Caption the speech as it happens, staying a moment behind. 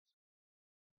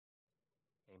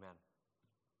Amen.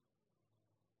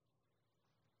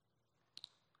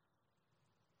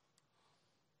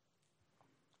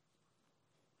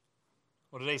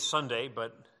 Well, today's Sunday,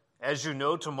 but as you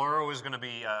know, tomorrow is going to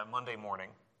be Monday morning.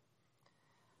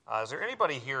 Is there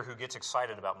anybody here who gets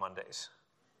excited about Mondays?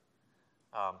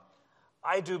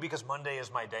 I do, because Monday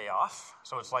is my day off.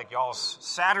 So it's like y'all's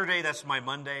Saturday, that's my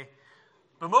Monday.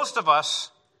 But most of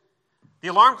us, the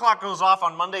alarm clock goes off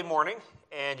on Monday morning,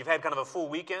 and you've had kind of a full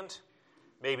weekend.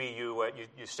 Maybe you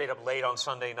stayed up late on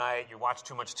Sunday night, you watched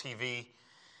too much TV,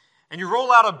 and you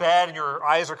roll out of bed, and your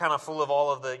eyes are kind of full of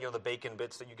all of the bacon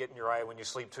bits that you get in your eye when you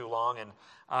sleep too long,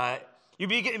 and you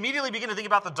immediately begin to think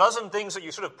about the dozen things that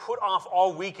you sort of put off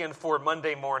all weekend for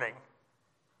Monday morning.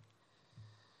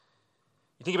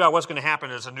 You think about what's going to happen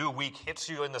as a new week hits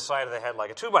you in the side of the head like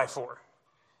a 2x4.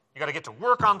 You got to get to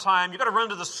work on time. You got to run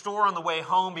to the store on the way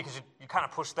home because you kind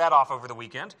of pushed that off over the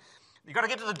weekend. You got to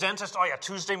get to the dentist. Oh yeah,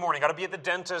 Tuesday morning. Got to be at the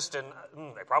dentist, and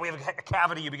they probably have a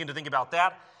cavity. You begin to think about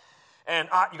that. And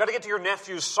you got to get to your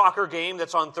nephew's soccer game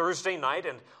that's on Thursday night,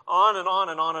 and on and on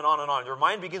and on and on and on. Your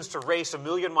mind begins to race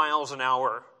 1,000,000 miles an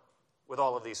hour with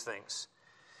all of these things.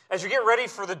 As you get ready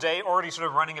for the day, already sort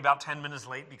of running about 10 minutes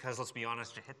late because, let's be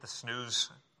honest, you hit the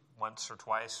snooze once or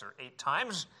twice or 8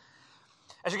 times.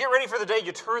 As you get ready for the day,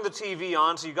 you turn the TV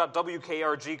on, so you've got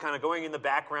WKRG kind of going in the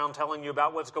background telling you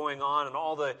about what's going on and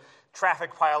all the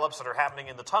traffic pileups that are happening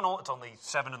in the tunnel. It's only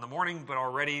 7 in the morning, but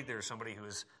already there's somebody who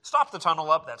has stopped the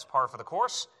tunnel up. That's par for the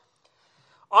course.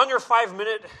 On your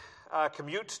 5-minute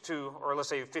commute to, or let's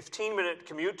say 15-minute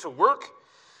commute to work,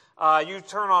 you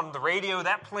turn on the radio.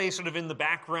 That plays sort of in the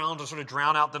background to sort of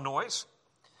drown out the noise.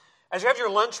 As you have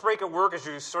your lunch break at work, as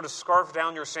you sort of scarf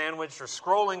down your sandwich, you're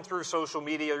scrolling through social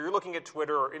media, you're looking at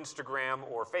Twitter or Instagram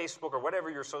or Facebook or whatever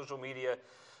your social media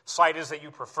site is that you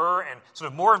prefer, and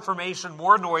sort of more information,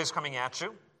 more noise coming at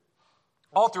you.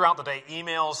 All throughout the day,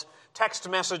 emails, text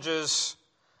messages,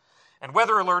 and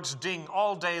weather alerts ding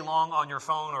all day long on your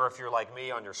phone, or if you're like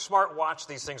me, on your smartwatch.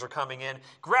 These things are coming in,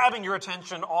 grabbing your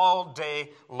attention all day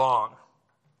long.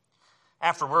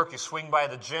 After work, you swing by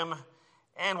the gym,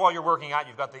 and while you're working out,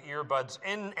 you've got the earbuds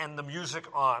in and the music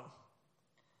on.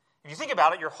 If you think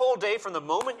about it, your whole day from the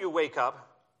moment you wake up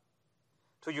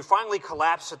till you finally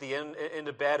collapse at the end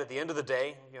into bed at the end of the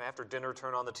day, after dinner,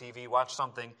 turn on the TV, watch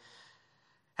something,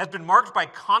 has been marked by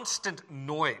constant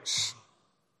noise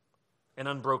and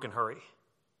unbroken hurry.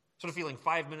 Sort of feeling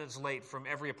 5 minutes late from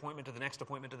every appointment to the next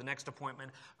appointment to the next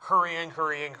appointment, hurrying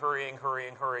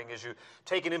as you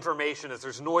take in information, as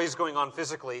there's noise going on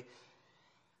physically.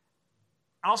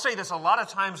 I'll say this, a lot of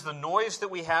times the noise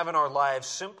that we have in our lives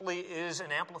simply is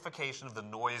an amplification of the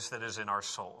noise that is in our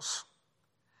souls,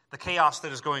 the chaos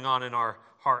that is going on in our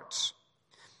hearts.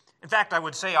 In fact, I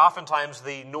would say oftentimes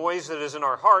the noise that is in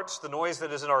our hearts, the noise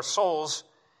that is in our souls,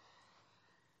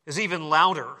 is even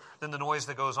louder than the noise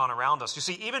that goes on around us. You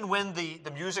see, even when the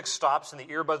music stops and the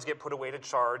earbuds get put away to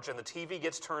charge and the TV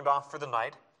gets turned off for the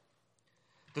night,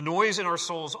 the noise in our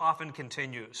souls often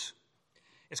continues.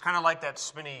 It's kind of like that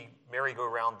spinny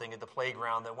merry-go-round thing at the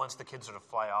playground that once the kids sort of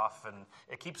fly off and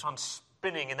it keeps on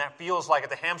spinning, and that feels like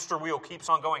the hamster wheel keeps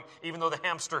on going even though the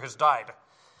hamster has died.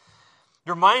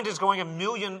 Your mind is going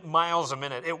 1,000,000 miles a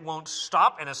minute. It won't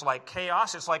stop, and it's like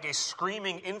chaos. It's like a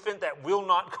screaming infant that will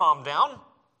not calm down.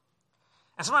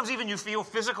 And sometimes even you feel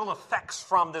physical effects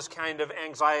from this kind of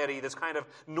anxiety, this kind of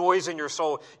noise in your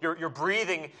soul. Your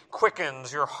breathing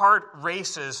quickens, your heart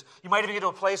races. You might even get to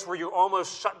a place where you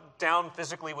almost shut down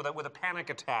physically with a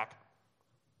panic attack.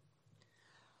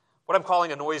 What I'm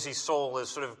calling a noisy soul is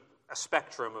sort of a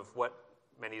spectrum of what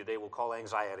many today will call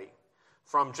anxiety.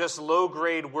 From just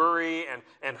low-grade worry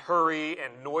and hurry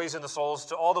and noise in the souls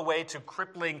to all the way to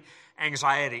crippling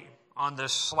anxiety on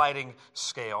this sliding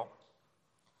scale.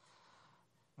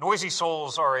 Noisy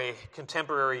souls are a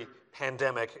contemporary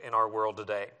pandemic in our world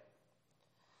today.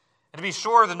 And to be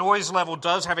sure, the noise level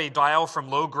does have a dial from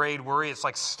low-grade worry. It's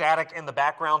like static in the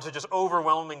background to just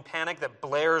overwhelming panic that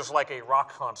blares like a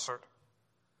rock concert.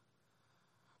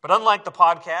 But unlike the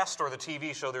podcast or the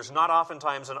TV show, there's not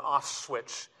oftentimes an off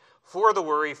switch for the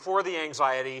worry, for the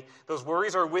anxiety. Those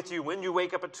worries are with you when you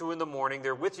wake up at 2 in the morning.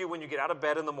 They're with you when you get out of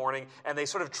bed in the morning, and they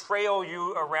sort of trail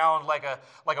you around like a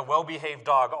well-behaved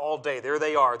dog all day. There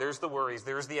they are. There's the worries.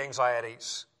 There's the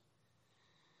anxieties.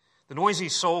 The noisy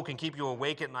soul can keep you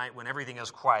awake at night when everything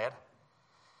is quiet,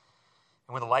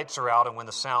 and when the lights are out and when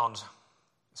the sound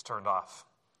is turned off.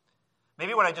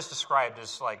 Maybe what I just described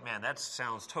is like, man, that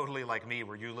sounds totally like me.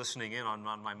 Were you listening in on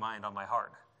my mind, on my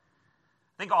heart?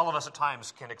 I think all of us at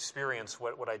times can experience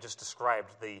what I just described,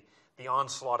 the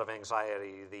onslaught of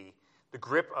anxiety, the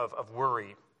grip of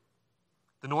worry.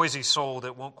 the noisy soul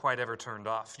that won't quite ever turn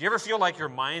off. Do you ever feel like your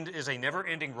mind is a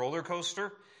never-ending roller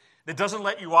coaster that doesn't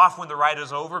let you off when the ride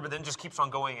is over, but then just keeps on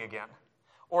going again?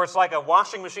 Or it's like a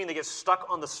washing machine that gets stuck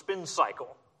on the spin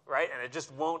cycle, right? And it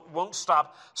just won't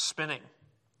stop spinning.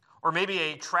 Or maybe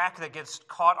a track that gets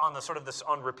caught on this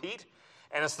on repeat,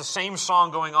 and it's the same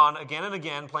song going on again and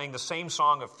again, playing the same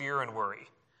song of fear and worry.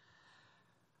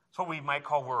 It's what we might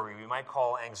call worry. We might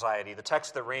call anxiety. The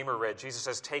text that Raymer read, Jesus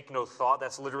says, take no thought.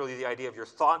 That's literally the idea of your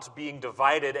thoughts being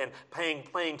divided and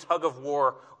playing tug of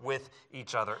war with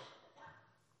each other.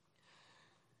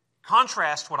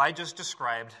 Contrast what I just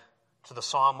described to the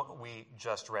psalm we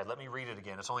just read. Let me read it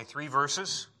again. It's only 3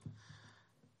 verses.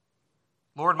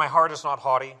 Lord, my heart is not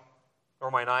haughty,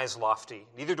 nor mine eyes lofty.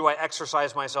 Neither do I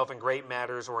exercise myself in great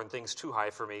matters or in things too high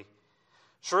for me.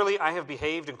 Surely I have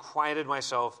behaved and quieted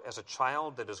myself as a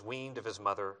child that is weaned of his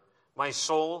mother. My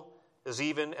soul is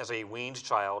even as a weaned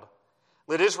child.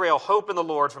 Let Israel hope in the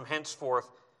Lord from henceforth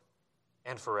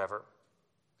and forever.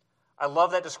 I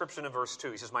love that description in verse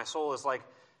 2. He says, my soul is like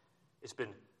it's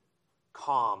been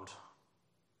calmed.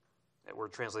 That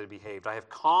word translated behaved. I have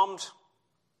calmed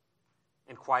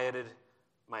and quieted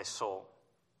my soul.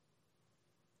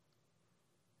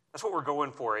 That's what we're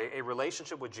going for, a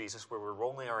relationship with Jesus where we're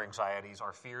rolling our anxieties,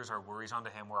 our fears, our worries onto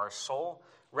him, where our soul,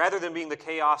 rather than being the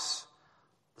chaos,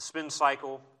 the spin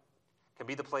cycle, can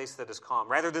be the place that is calm.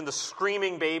 Rather than the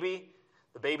screaming baby,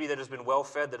 the baby that has been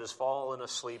well-fed, that has fallen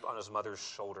asleep on his mother's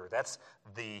shoulder. That's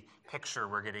the picture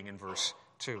we're getting in verse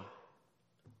 2.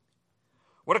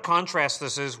 What a contrast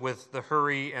this is with the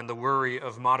hurry and the worry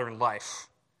of modern life.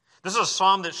 This is a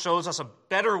psalm that shows us a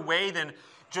better way than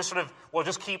just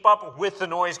just keep up with the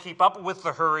noise, keep up with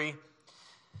the hurry.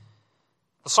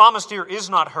 The psalmist here is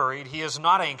not hurried. He is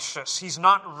not anxious. He's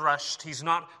not rushed. He's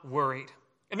not worried.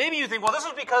 And maybe you think, well, this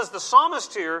is because the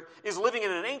psalmist here is living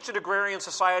in an ancient agrarian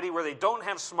society where they don't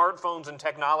have smartphones and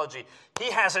technology.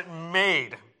 He has it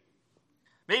made.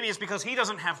 Maybe it's because he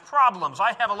doesn't have problems.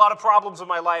 I have a lot of problems in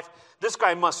my life. This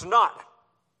guy must not.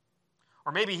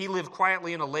 Or maybe he lived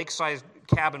quietly in a lakeside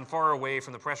cabin far away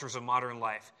from the pressures of modern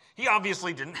life. He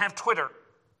obviously didn't have Twitter.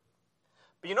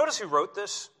 But you notice who wrote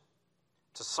this?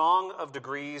 It's a song of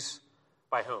degrees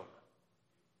by whom?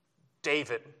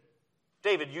 David.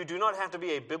 David, you do not have to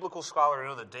be a biblical scholar to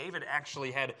know that David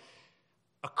actually had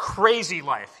a crazy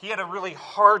life. He had a really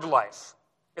hard life.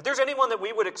 If there's anyone that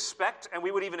we would expect and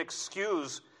we would even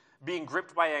excuse being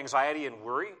gripped by anxiety and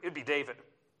worry, it'd be David.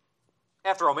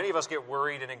 After all, many of us get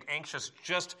worried and anxious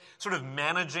just sort of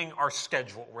managing our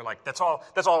schedule. We're like, that's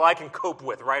all I can cope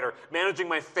with, right? Or managing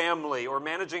my family or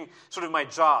managing sort of my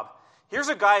job. Here's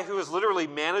a guy who is literally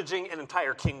managing an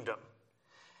entire kingdom.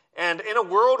 And in a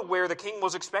world where the king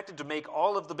was expected to make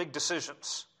all of the big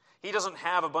decisions, he doesn't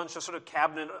have a bunch of sort of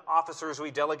cabinet officers who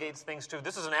he delegates things to.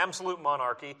 This is an absolute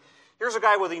monarchy. Here's a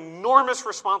guy with enormous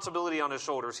responsibility on his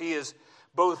shoulders. He is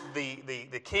both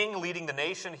the king leading the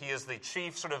nation. He is the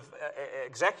chief sort of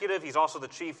executive. He's also the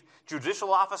chief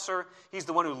judicial officer. He's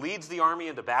the one who leads the army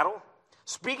into battle.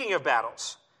 Speaking of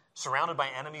battles, surrounded by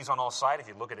enemies on all sides. If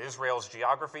you look at Israel's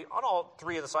geography, on all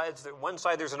 3 of the sides, one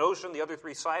side there's an ocean, the other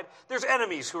 3 sides, there's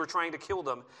enemies who are trying to kill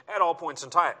them at all points in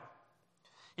time.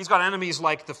 He's got enemies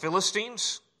like the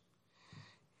Philistines.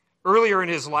 Earlier in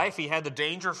his life, he had the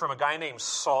danger from a guy named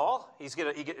Saul.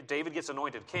 David gets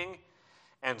anointed king,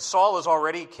 and Saul is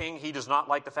already king. He does not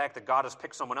like the fact that God has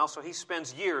picked someone else, so he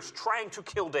spends years trying to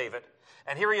kill David.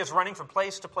 And here he is running from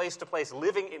place to place to place,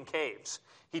 living in caves.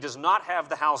 He does not have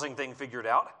the housing thing figured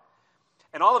out.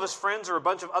 And all of his friends are a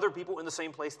bunch of other people in the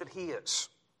same place that he is.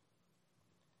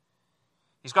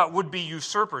 He's got would-be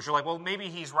usurpers. You're like, well, maybe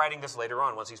he's writing this later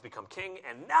on once he's become king,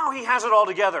 and now he has it all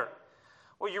together.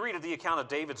 Well, you read of the account of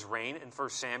David's reign in 1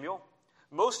 Samuel.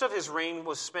 Most of his reign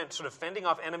was spent sort of fending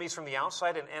off enemies from the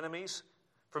outside and enemies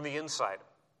from the inside.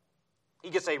 He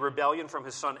gets a rebellion from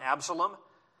his son Absalom,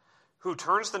 who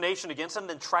turns the nation against him,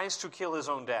 then tries to kill his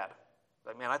own dad.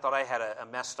 Like, man, I thought I had a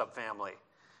messed up family.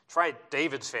 Try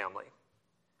David's family.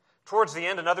 Towards the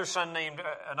end, another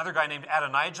guy named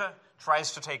Adonijah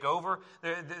tries to take over.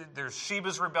 There's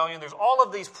Sheba's rebellion. There's all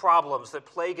of these problems that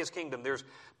plague his kingdom. There's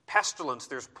pestilence.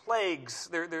 There's plagues.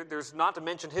 There's not to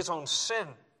mention his own sin.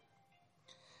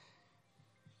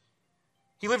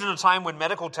 He lived in a time when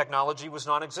medical technology was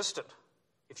non-existent.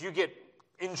 If you get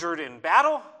injured in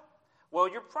battle, well,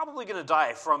 you're probably going to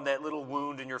die from that little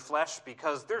wound in your flesh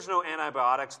because there's no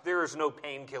antibiotics, there is no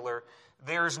painkiller,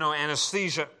 there is no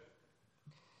anesthesia.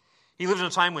 He lived in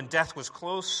a time when death was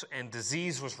close and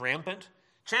disease was rampant.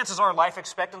 Chances are life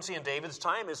expectancy in David's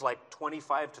time is like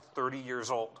 25 to 30 years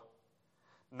old.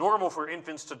 Normal for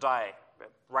infants to die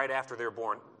right after they're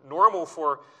born. Normal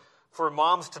for for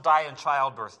moms to die in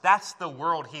childbirth. That's the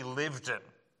world he lived in.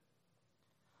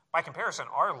 By comparison,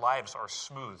 our lives are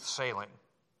smooth sailing.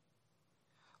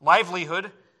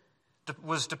 Livelihood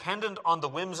was dependent on the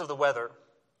whims of the weather.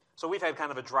 So we've had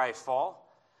kind of a dry fall.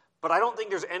 But I don't think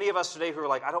there's any of us today who are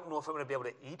like, I don't know if I'm going to be able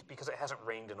to eat because it hasn't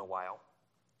rained in a while.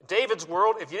 David's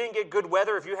world, if you didn't get good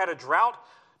weather, if you had a drought,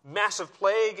 massive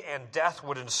plague and death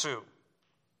would ensue.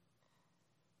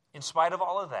 In spite of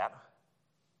all of that,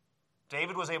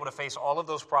 David was able to face all of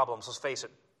those problems. Let's face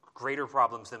it, greater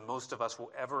problems than most of us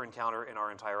will ever encounter in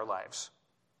our entire lives.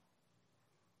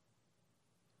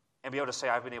 And be able to say,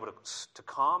 I've been able to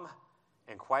calm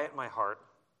and quiet my heart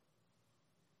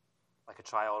like a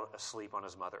child asleep on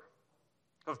his mother.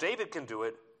 If David can do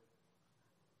it,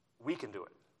 we can do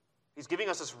it. He's giving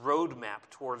us this roadmap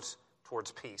towards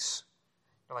peace.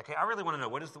 You're like, hey, I really want to know,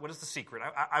 what is the secret?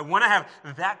 I want to have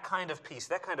that kind of peace,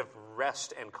 that kind of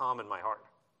rest and calm in my heart.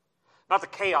 Not the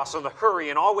chaos and the hurry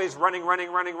and always running,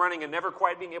 and never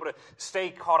quite being able to stay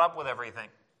caught up with everything.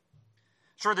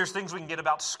 Sure, there's things we can get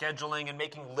about scheduling and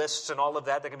making lists and all of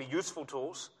that can be useful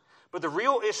tools. But the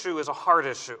real issue is a heart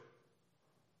issue.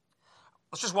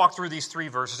 Let's just walk through these 3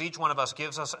 verses. Each one of us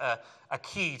gives us a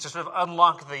key to sort of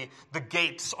unlock the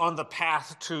gates on the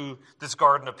path to this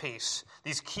garden of peace.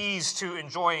 These keys to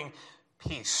enjoying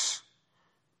peace,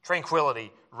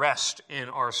 tranquility, rest in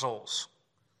our souls.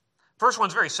 First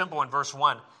one's very simple in verse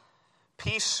 1.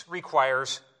 Peace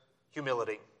requires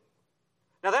humility.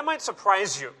 Now that might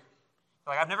surprise you.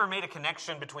 Like, I've never made a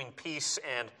connection between peace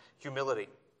and humility.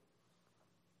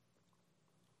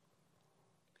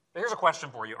 But here's a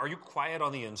question for you. Are you quiet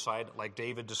on the inside, like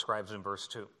David describes in verse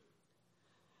 2? Let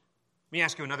me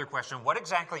ask you another question. What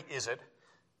exactly is it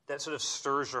that sort of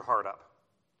stirs your heart up?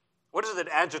 What is it that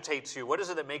agitates you? What is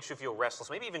it that makes you feel restless?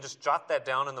 Maybe even just jot that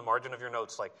down in the margin of your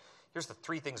notes. Like, here's the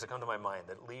 3 things that come to my mind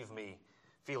that leave me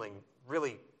feeling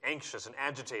really anxious and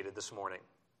agitated this morning.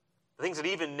 The things that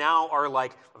even now are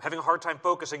like, I'm having a hard time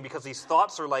focusing because these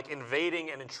thoughts are like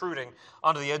invading and intruding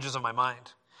onto the edges of my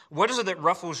mind. What is it that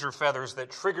ruffles your feathers,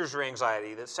 that triggers your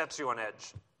anxiety, that sets you on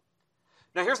edge?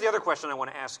 Now, here's the other question I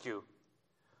want to ask you.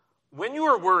 When you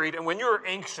are worried and when you are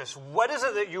anxious, what is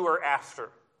it that you are after?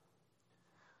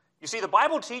 You see, the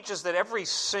Bible teaches that every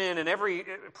sin and every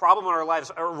problem in our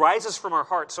lives arises from our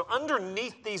heart. So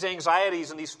underneath these anxieties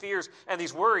and these fears and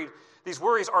these worries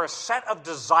are a set of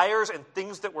desires and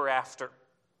things that we're after.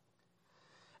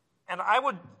 And I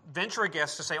would venture a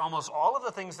guess to say almost all of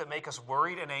the things that make us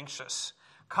worried and anxious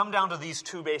come down to these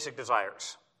 2 basic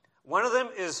desires. One of them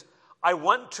is, I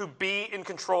want to be in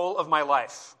control of my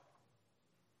life.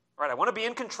 Right? I want to be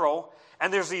in control,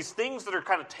 and there's these things that are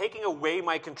kind of taking away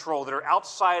my control, that are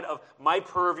outside of my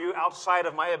purview, outside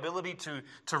of my ability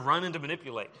to run and to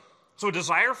manipulate. So a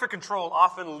desire for control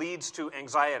often leads to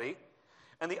anxiety.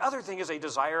 And the other thing is a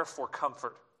desire for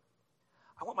comfort.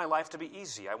 I want my life to be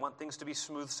easy. I want things to be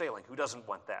smooth sailing. Who doesn't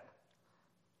want that?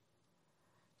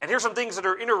 And here's some things that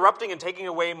are interrupting and taking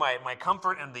away my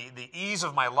comfort and the ease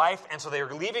of my life, and so they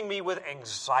are leaving me with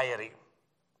anxiety.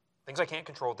 Things I can't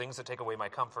control, things that take away my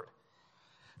comfort.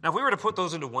 Now, if we were to put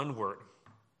those into one word,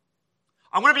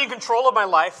 I want to be in control of my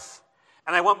life,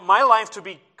 and I want my life to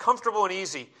be comfortable and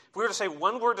easy. If we were to say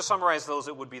one word to summarize those,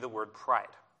 it would be the word pride.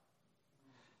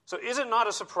 So is it not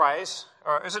a surprise,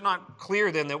 or is it not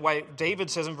clear then that why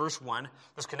David says in verse 1,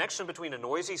 this connection between a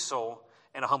noisy soul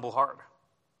and a humble heart,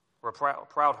 or a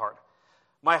proud heart?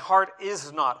 My heart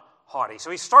is not haughty.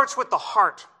 So he starts with the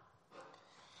heart.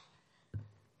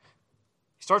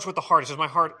 He starts with the heart. He says, my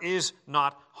heart is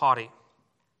not haughty,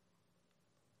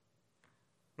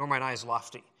 nor mine eyes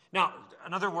lofty. Now,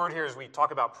 another word here as we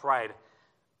talk about pride,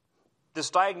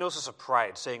 this diagnosis of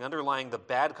pride, saying underlying the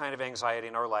bad kind of anxiety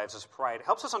in our lives is pride,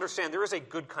 helps us understand there is a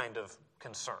good kind of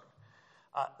concern.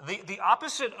 The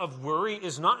opposite of worry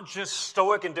is not just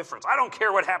stoic indifference. I don't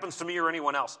care what happens to me or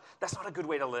anyone else. That's not a good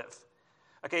way to live.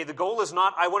 Okay, the goal is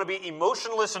not, I want to be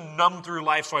emotionless and numb through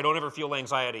life so I don't ever feel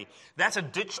anxiety. That's a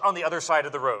ditch on the other side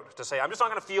of the road, to say, I'm just not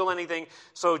going to feel anything,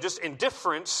 so just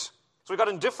indifference. So we've got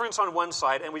indifference on one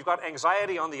side, and we've got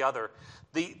anxiety on the other.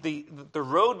 The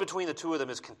road between the two of them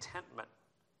is contentment,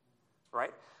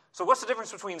 right? So what's the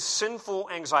difference between sinful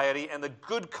anxiety and the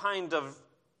good kind of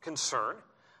concern?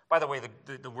 By the way,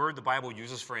 the word the Bible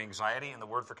uses for anxiety and the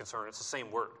word for concern, it's the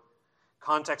same word.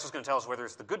 Context is going to tell us whether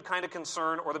it's the good kind of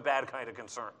concern or the bad kind of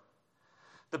concern.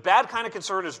 The bad kind of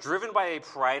concern is driven by a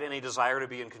pride and a desire to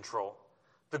be in control.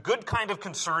 The good kind of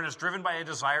concern is driven by a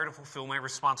desire to fulfill my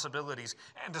responsibilities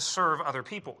and to serve other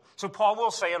people. So Paul will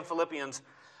say in Philippians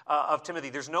of Timothy,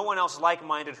 there's no one else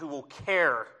like-minded who will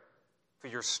care for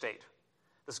your state.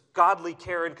 This godly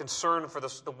care and concern for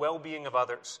the well-being of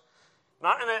others.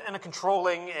 Not in a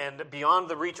controlling and beyond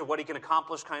the reach of what he can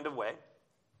accomplish kind of way.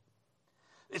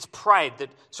 It's pride that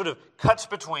sort of cuts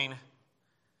between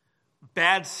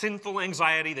bad, sinful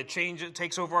anxiety that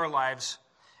takes over our lives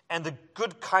and the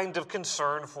good kind of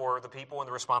concern for the people and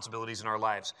the responsibilities in our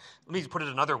lives. Let me put it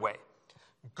another way.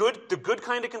 The good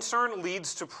kind of concern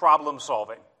leads to problem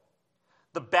solving.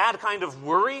 The bad kind of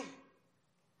worry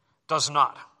does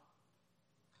not.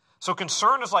 So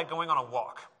concern is like going on a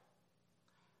walk.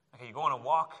 Okay, you go on a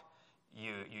walk,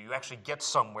 you actually get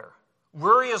somewhere.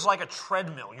 Worry is like a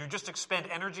treadmill. You just expend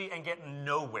energy and get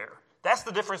nowhere. That's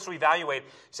the difference to evaluate. You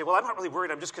say, well, I'm not really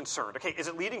worried, I'm just concerned. Okay, is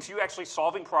it leading to you actually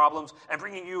solving problems and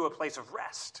bringing you a place of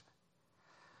rest?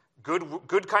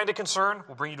 Good kind of concern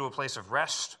will bring you to a place of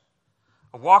rest.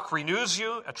 A walk renews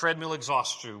you, a treadmill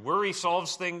exhausts you. Worry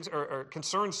solves things, or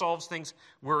concern solves things,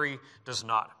 worry does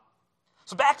not.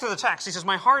 So back to the text. He says,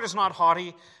 my heart is not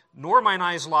haughty, nor mine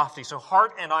eyes lofty. So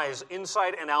heart and eyes,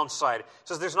 inside and outside. He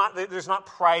says there's not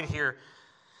pride here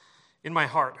in my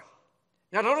heart.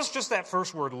 Now notice just that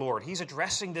first word, Lord. He's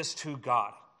addressing this to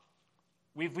God.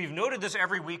 We've noted this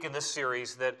every week in this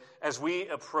series, that as we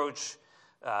approach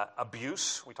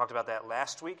abuse, we talked about that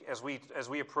last week, as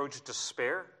we approach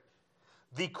despair,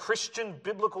 the Christian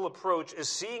biblical approach is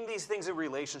seeing these things in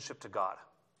relationship to God.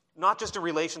 Not just in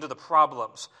relation to the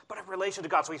problems, but in relation to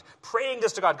God. So he's praying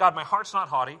this to God. God, my heart's not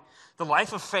haughty. The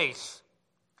life of faith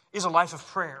is a life of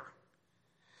prayer.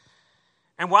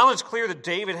 And while it's clear that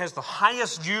David has the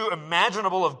highest view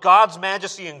imaginable of God's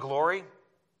majesty and glory,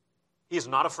 he is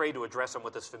not afraid to address him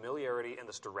with this familiarity and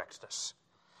this directness,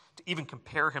 to even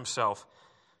compare himself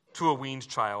to a weaned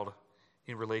child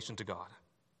in relation to God.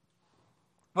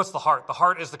 What's the heart? The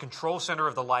heart is the control center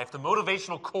of the life, the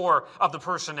motivational core of the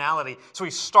personality. So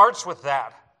he starts with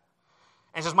that.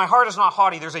 And he says, my heart is not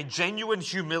haughty. There's a genuine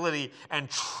humility and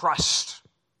trust.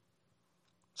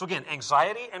 So again,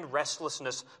 anxiety and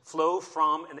restlessness flow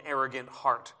from an arrogant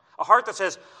heart. A heart that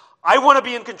says, I want to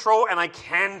be in control and I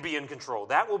can be in control.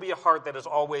 That will be a heart that is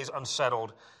always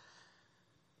unsettled.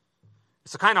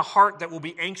 It's the kind of heart that will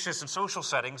be anxious in social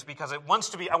settings because it wants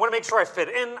to be, I want to make sure I fit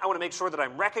in, I want to make sure that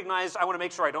I'm recognized, I want to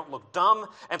make sure I don't look dumb,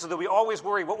 and so that we always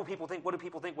worry, what will people think, what do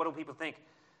people think, what do people think?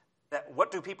 That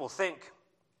what do people think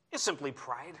is simply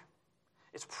pride.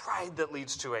 It's pride that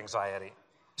leads to anxiety. It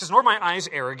says, nor my eyes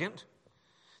arrogant.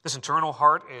 This internal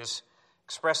heart is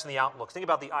expressed in the outlook. Think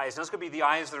about the eyes. Now, it's going to be the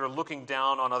eyes that are looking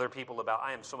down on other people about,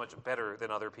 I am so much better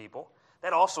than other people.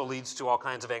 That also leads to all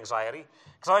kinds of anxiety.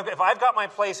 Because if I've got my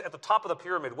place at the top of the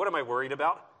pyramid, what am I worried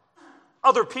about?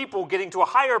 Other people getting to a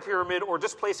higher pyramid or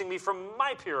displacing me from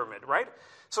my pyramid, right?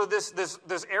 So this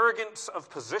arrogance of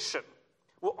position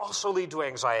will also lead to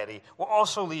anxiety, will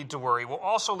also lead to worry, will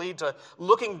also lead to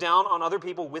looking down on other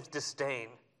people with disdain,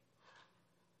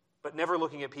 but never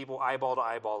looking at people eyeball to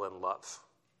eyeball in love.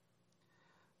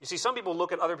 You see, some people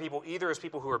look at other people either as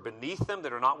people who are beneath them,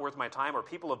 that are not worth my time, or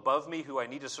people above me who I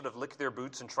need to sort of lick their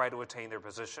boots and try to attain their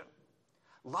position.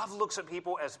 Love looks at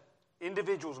people as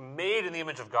individuals made in the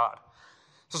image of God.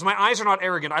 It says, my eyes are not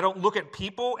arrogant. I don't look at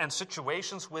people and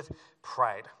situations with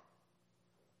pride.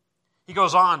 He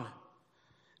goes on,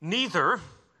 neither,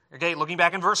 okay, looking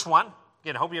back in verse 1,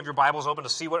 again, I hope you have your Bibles open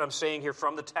to see what I'm saying here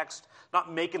from the text,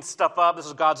 not making stuff up. This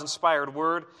is God's inspired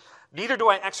word. Neither do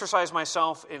I exercise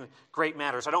myself in great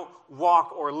matters. I don't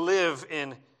walk or live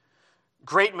in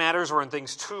great matters or in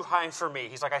things too high for me.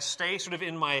 He's like, I stay sort of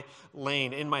in my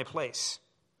lane, in my place.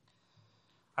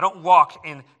 I don't walk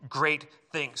in great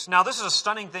things. Now, this is a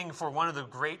stunning thing for one of the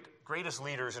greatest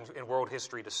leaders in world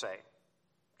history to say.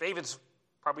 David's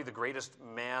probably the greatest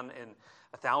man in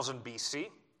 1000 BC.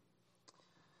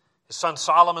 His son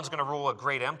Solomon's going to rule a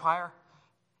great empire.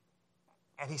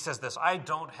 And he says this, I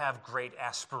don't have great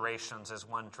aspirations, as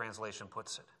one translation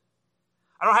puts it.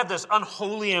 I don't have this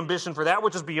unholy ambition for that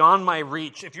which is beyond my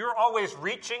reach. If you're always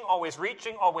reaching,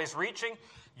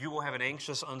 you will have an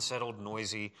anxious, unsettled,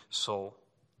 noisy soul.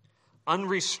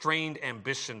 Unrestrained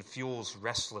ambition fuels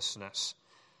restlessness.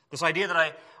 This idea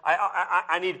that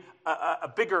I need a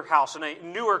bigger house and a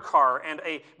newer car and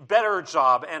a better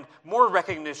job and more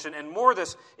recognition and more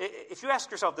this. If you ask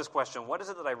yourself this question, what is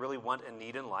it that I really want and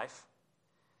need in life?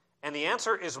 And the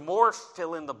answer is more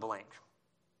fill in the blank.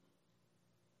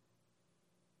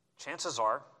 Chances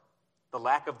are the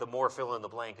lack of the more fill in the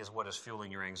blank is what is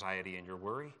fueling your anxiety and your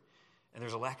worry. And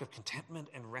there's a lack of contentment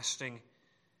and resting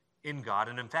in God.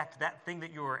 And in fact, that thing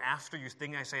that you are after, you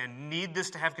thing I say, I need this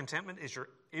to have contentment, is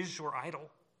your idol.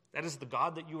 That is the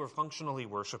God that you are functionally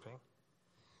worshiping.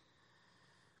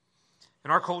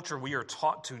 In our culture, we are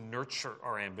taught to nurture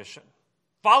our ambition.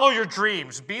 Follow your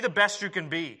dreams. Be the best you can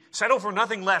be. Settle for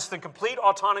nothing less than complete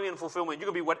autonomy and fulfillment. You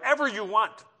can be whatever you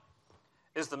want.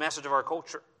 is the message of our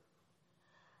culture.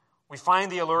 We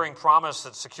find the alluring promise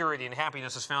that security and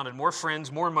happiness is found in more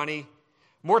friends, more money,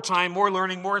 more time, more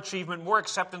learning, more achievement, more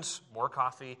acceptance, more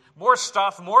coffee, more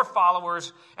stuff, more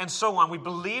followers, and so on. We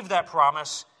believe that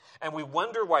promise, and we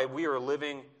wonder why we are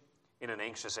living in an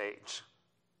anxious age.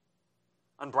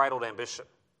 Unbridled ambition.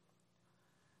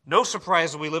 No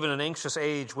surprise that we live in an anxious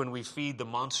age when we feed the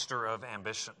monster of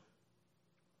ambition.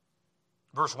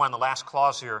 Verse 1, the last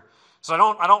clause here. So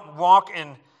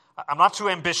I'm not too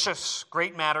ambitious,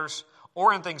 great matters,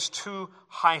 or in things too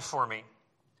high for me.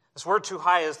 This word too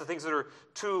high is the things that are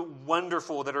too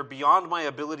wonderful, that are beyond my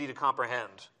ability to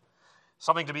comprehend.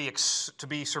 Something to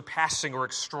be surpassing or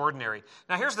extraordinary.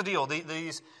 Now here's the deal.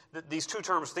 These two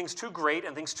terms, things too great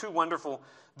and things too wonderful,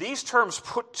 these terms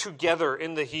put together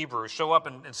in the Hebrew show up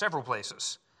in several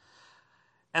places.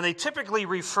 And they typically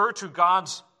refer to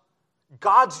God's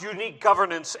unique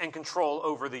governance and control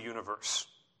over the universe.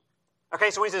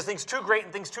 Okay, so when he says things too great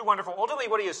and things too wonderful, ultimately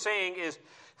what he is saying is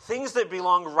things that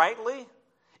belong rightly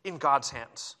in God's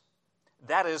hands.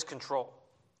 That is control.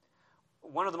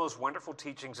 One of the most wonderful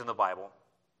teachings in the Bible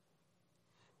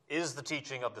is the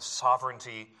teaching of the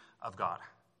sovereignty of God.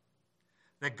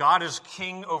 That God is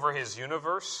king over his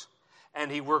universe,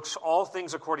 and he works all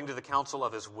things according to the counsel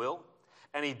of his will,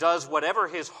 and he does whatever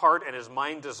his heart and his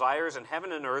mind desires in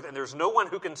heaven and earth, and there's no one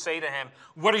who can say to him,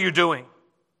 "What are you doing?"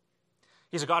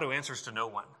 He's a God who answers to no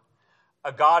one.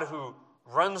 A God who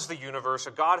runs the universe,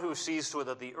 a God who sees to it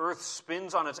that the earth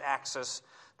spins on its axis,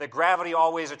 that gravity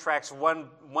always attracts one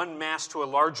mass to a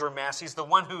larger mass. He's the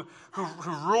one who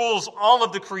rules all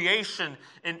of the creation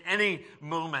in any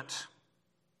moment.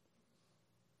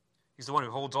 He's the one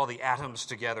who holds all the atoms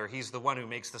together. He's the one who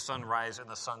makes the sun rise and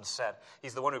the sun set.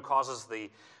 He's the one who causes the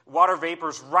water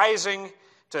vapors rising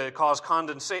to cause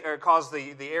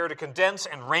the air to condense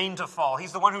and rain to fall.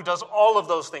 He's the one who does all of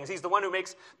those things. He's the one who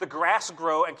makes the grass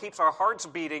grow and keeps our hearts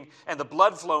beating and the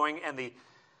blood flowing and the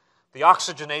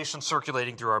oxygenation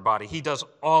circulating through our body. He does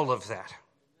all of that.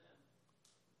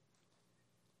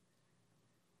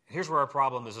 Here's where our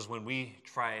problem is when we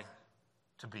try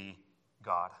to be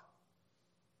God.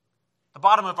 The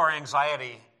bottom of our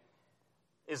anxiety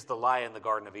is the lie in the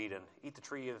Garden of Eden. Eat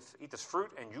this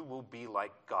fruit and you will be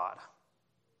like God.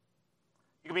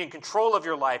 You can be in control of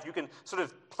your life. You can sort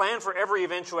of plan for every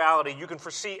eventuality. You can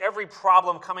foresee every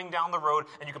problem coming down the road,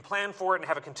 and you can plan for it and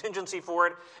have a contingency for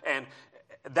it. And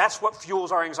that's what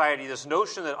fuels our anxiety, this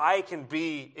notion that I can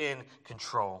be in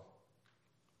control.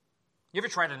 You ever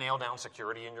try to nail down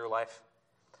security in your life?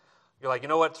 You're like, you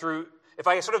know what, if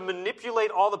I sort of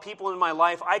manipulate all the people in my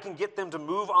life, I can get them to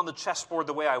move on the chessboard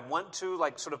the way I want to,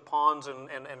 like sort of pawns and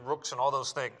rooks and all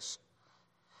those things.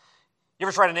 You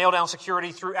ever try to nail down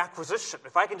security through acquisition?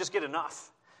 If I can just get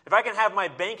enough. If I can have my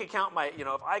bank account,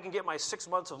 if I can get my 6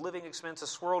 months of living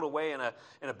expenses swirled away in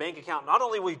a bank account, not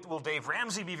only will Dave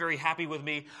Ramsey be very happy with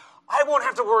me, I won't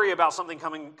have to worry about something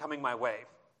coming my way.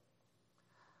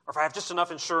 Or if I have just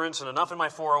enough insurance and enough in my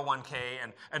 401k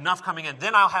and enough coming in,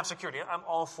 then I'll have security. I'm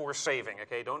all for saving,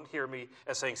 okay? Don't hear me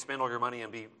as saying spend all your money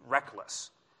and be reckless.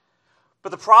 But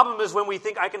the problem is when we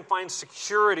think I can find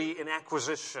security in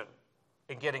acquisition,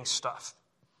 in getting stuff.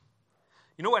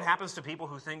 You know what happens to people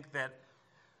who think that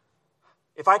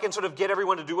if I can sort of get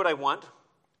everyone to do what I want,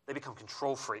 they become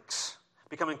control freaks,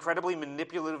 become incredibly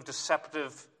manipulative,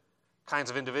 deceptive kinds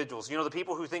of individuals. You know, the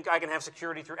people who think I can have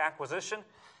security through acquisition,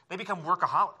 they become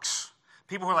workaholics.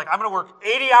 People who are like, I'm going to work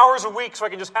 80 hours a week so I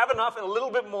can just have enough and a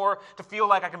little bit more to feel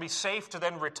like I can be safe to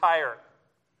then retire.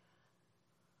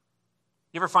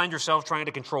 You ever find yourself trying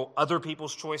to control other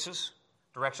people's choices,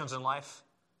 directions in life?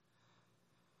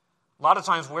 A lot of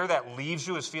times where that leaves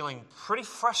you is feeling pretty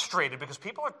frustrated because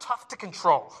people are tough to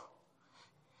control.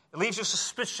 It leaves you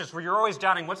suspicious where you're always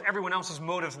doubting what's everyone else's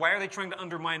motives. Why are they trying to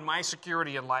undermine my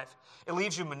security in life? It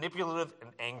leaves you manipulative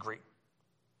and angry.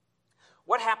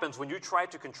 What happens when you try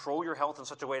to control your health in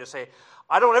such a way to say,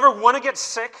 I don't ever want to get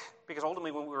sick? Because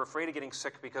ultimately when we're afraid of getting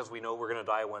sick because we know we're going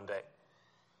to die one day.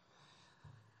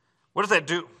 What does that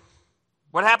do?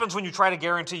 What happens when you try to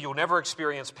guarantee you'll never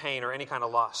experience pain or any kind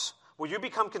of loss? Well, you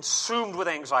become consumed with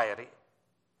anxiety.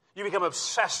 You become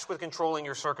obsessed with controlling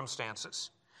your circumstances.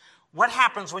 What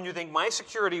happens when you think my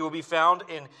security will be found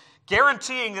in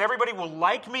guaranteeing that everybody will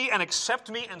like me and accept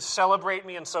me and celebrate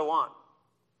me and so on?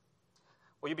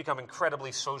 Well, you become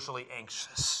incredibly socially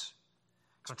anxious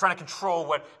because I'm trying to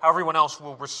control how everyone else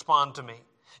will respond to me.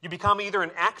 You become either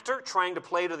an actor trying to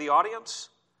play to the audience,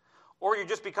 or you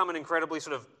just become an incredibly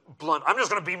sort of blunt, I'm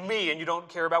just going to be me, and you don't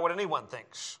care about what anyone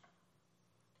thinks.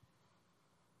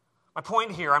 My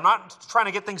point here, I'm not trying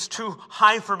to get things too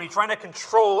high for me, trying to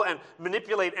control and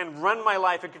manipulate and run my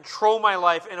life and control my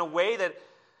life in a way that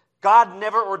God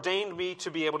never ordained me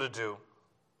to be able to do.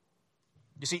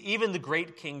 You see, even the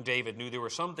great King David knew there were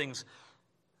some things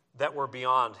that were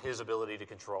beyond his ability to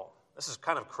control. This is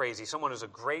kind of crazy. Someone who's a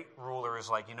great ruler is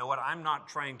like, you know what, I'm not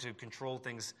trying to control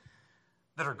things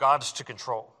that are God's to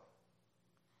control.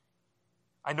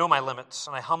 I know my limits,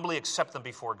 and I humbly accept them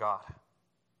before God.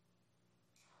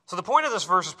 So the point of this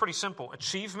verse is pretty simple.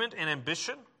 Achievement and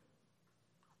ambition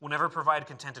will never provide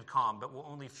contented calm, but will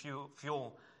only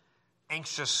fuel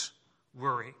anxious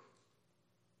worry.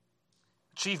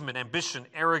 Achievement, ambition,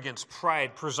 arrogance,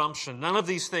 pride, presumption, none of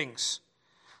these things.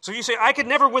 So you say, I could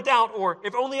never without, or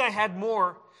if only I had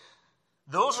more.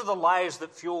 Those are the lies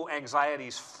that fuel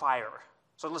anxiety's fire.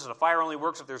 So listen, a fire only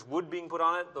works if there's wood being put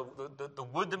on it. The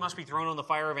wood that must be thrown on the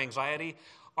fire of anxiety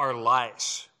are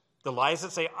lies. The lies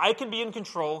that say, I can be in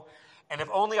control, and if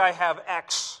only I have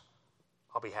X,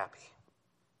 I'll be happy.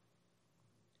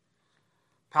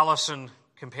 Powlison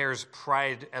compares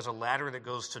pride as a ladder that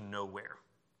goes to nowhere.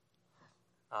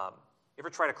 You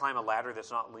ever try to climb a ladder that's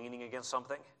not leaning against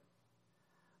something?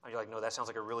 And you're like, no, that sounds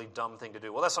like a really dumb thing to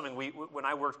do. Well, that's something when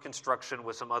I worked construction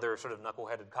with some other sort of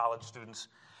knuckleheaded college students,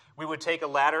 we would take a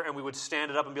ladder and we would stand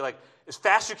it up and be like, as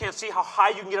fast as you can, see how high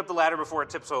you can get up the ladder before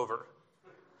it tips over.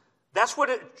 That's what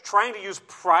trying to use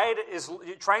pride is,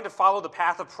 trying to follow the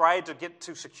path of pride to get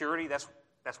to security, that's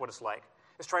what it's like.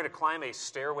 It's trying to climb a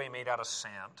stairway made out of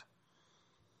sand.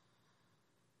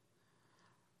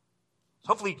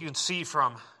 Hopefully you can see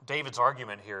from David's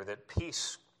argument here that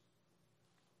peace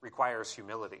requires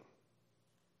humility.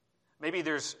 Maybe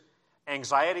there's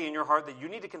anxiety in your heart that you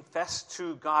need to confess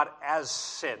to God as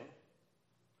sin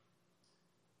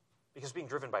because being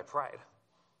driven by pride.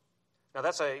 Now,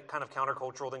 that's a kind of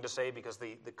countercultural thing to say because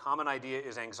the common idea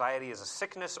is anxiety is a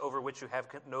sickness over which you have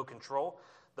no control.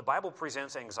 The Bible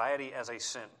presents anxiety as a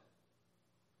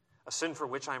sin for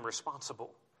which I'm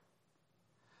responsible.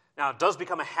 Now, it does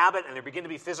become a habit, and there begin to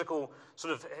be physical,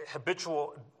 sort of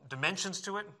habitual dimensions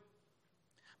to it.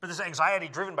 But this anxiety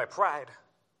driven by pride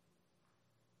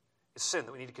is sin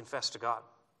that we need to confess to God.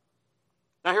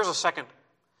 Now, here's a second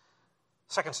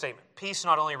statement. Peace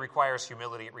not only requires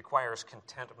humility, it requires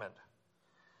contentment.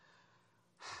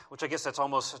 Which I guess that's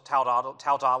almost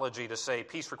tautology to say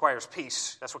peace requires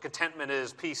peace. That's what contentment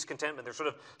is, peace, contentment. They're sort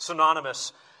of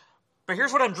synonymous. But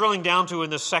here's what I'm drilling down to in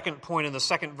the second point, in the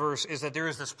second verse, is that there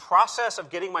is this process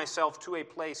of getting myself to a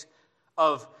place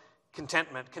of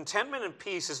contentment. Contentment and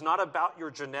peace is not about your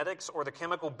genetics or the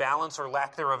chemical balance or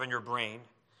lack thereof in your brain.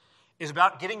 It's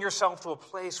about getting yourself to a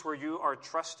place where you are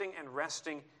trusting and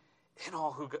resting in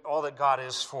all that God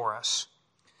is for us.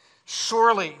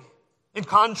 Surely, in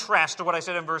contrast to what I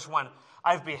said in verse 1,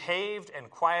 I've behaved and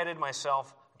quieted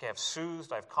myself. Okay, I've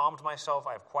soothed, I've calmed myself,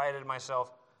 I've quieted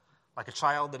myself like a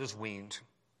child that is weaned.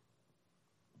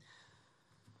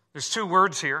 There's two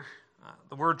words here.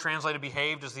 The word translated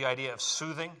behaved is the idea of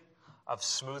soothing, of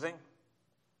smoothing.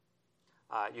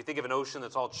 You think of an ocean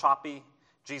that's all choppy.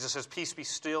 Jesus says, peace be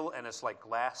still, and it's like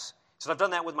glass. He said, I've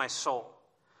done that with my soul.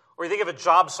 Or you think of a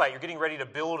job site. You're getting ready to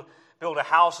build a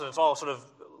house, and it's all sort of,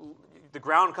 the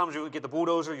ground comes, you get the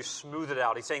bulldozer, you smooth it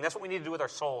out. He's saying that's what we need to do with our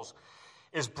souls,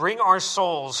 is bring our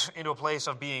souls into a place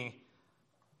of being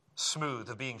smooth,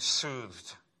 of being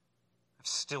soothed. I've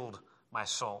stilled my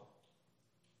soul.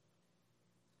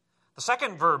 The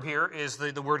second verb here is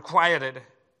the word quieted,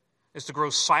 is to grow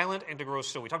silent and to grow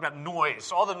still. We talk about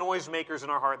noise, all the noise makers in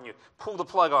our heart, and you pull the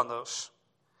plug on those.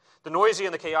 The noisy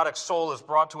and the chaotic soul is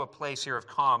brought to a place here of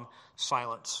calm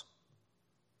silence.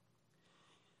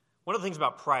 One of the things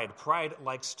about pride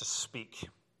likes to speak.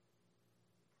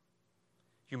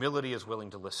 Humility is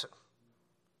willing to listen.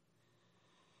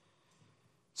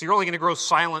 So you're only going to grow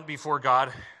silent before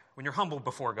God when you're humble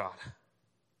before God.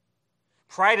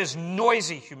 Pride is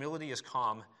noisy. Humility is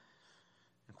calm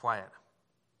and quiet.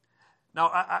 Now,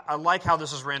 I like how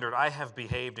this is rendered. I have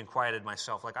behaved and quieted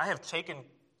myself. Like I have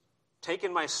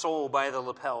taken my soul by the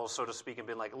lapels, so to speak, and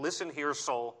been like, listen here,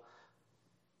 soul.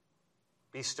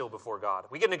 Be still before God.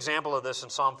 We get an example of this in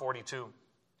Psalm 42,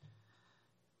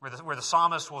 where the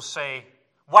psalmist will say,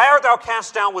 why art thou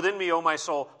cast down within me, O my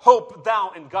soul? Hope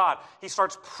thou in God. He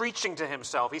starts preaching to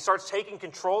himself. He starts taking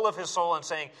control of his soul and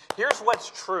saying, here's what's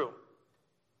true.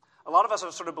 A lot of us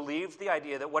have sort of believed the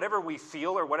idea that whatever we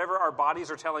feel or whatever our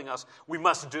bodies are telling us, we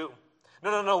must do.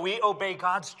 No. We obey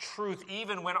God's truth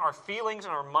even when our feelings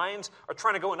and our minds are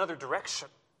trying to go another direction.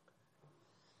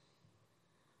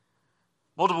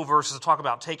 Multiple verses talk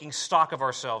about taking stock of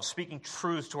ourselves, speaking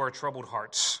truth to our troubled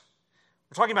hearts.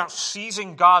 We're talking about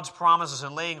seizing God's promises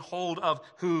and laying hold of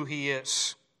who He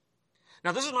is.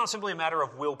 Now, this is not simply a matter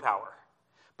of willpower,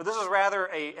 but this is rather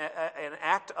an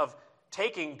act of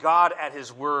taking God at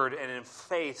his word and in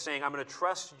faith saying, I'm going to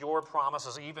trust your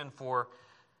promises even for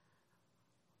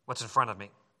what's in front of me.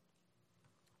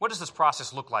 What does this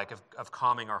process look like of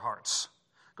calming our hearts?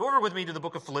 Go over with me to the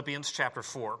book of Philippians chapter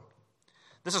 4.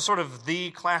 This is sort of the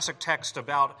classic text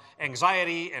about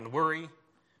anxiety and worry.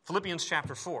 Philippians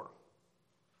chapter 4.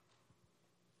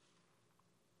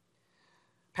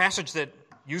 Passage that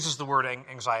uses the word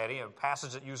anxiety, a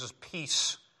passage that uses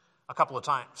peace a couple of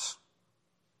times.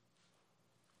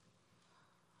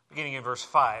 Beginning in verse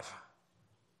 5.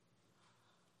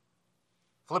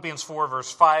 Philippians 4,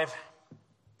 verse 5.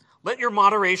 Let your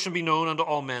moderation be known unto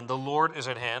all men. The Lord is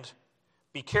at hand.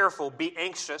 Be careful, be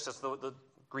anxious. That's the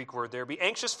Greek word there. Be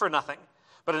anxious for nothing,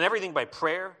 but in everything by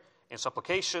prayer and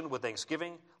supplication with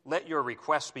thanksgiving, let your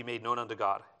requests be made known unto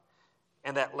God.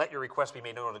 And that let your requests be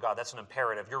made known unto God, that's an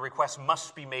imperative. Your requests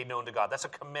must be made known to God. That's a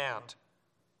command.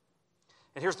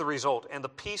 And here's the result. And the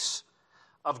peace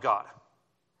of God.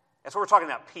 That's what we're talking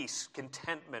about. Peace,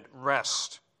 contentment,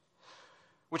 rest,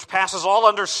 which passes all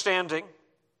understanding,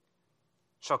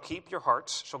 shall keep your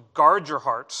hearts, shall guard your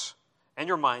hearts and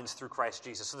your minds through Christ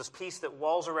Jesus. So this peace that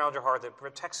walls around your heart, that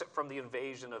protects it from the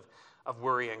invasion of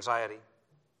worry, anxiety.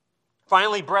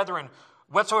 Finally, brethren,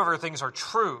 whatsoever things are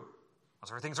true,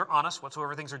 whatsoever things are honest,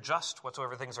 whatsoever things are just,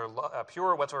 whatsoever things are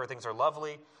pure, whatsoever things are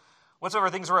lovely, whatsoever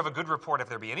things are of a good report, if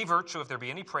there be any virtue, if there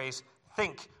be any praise,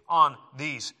 think on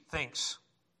these things.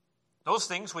 Those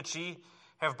things which ye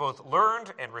have both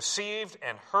learned and received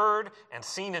and heard and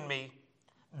seen in me,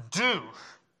 do,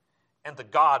 and the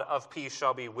God of peace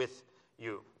shall be with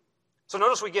you. So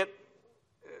notice we get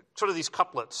sort of these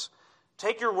couplets.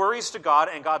 Take your worries to God,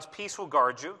 and God's peace will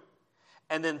guard you.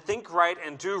 And then think right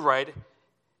and do right,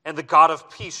 and the God of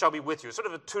peace shall be with you.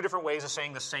 Sort of two different ways of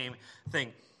saying the same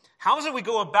thing. How is it we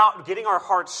go about getting our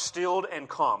hearts stilled and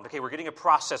calmed? Okay, we're getting a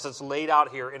process that's laid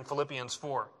out here in Philippians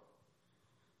 4.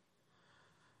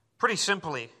 Pretty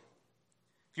simply,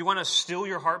 if you want to still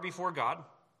your heart before God,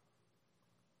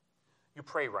 you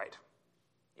pray right.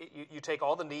 You take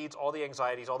all the needs, all the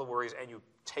anxieties, all the worries, and you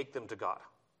take them to God.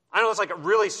 I know it's like a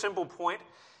really simple point,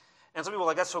 and some people are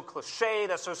like, that's so cliche,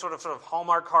 that's so sort of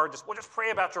Hallmark card, just pray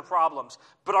about your problems.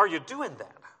 But are you doing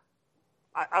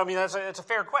that? I mean, it's a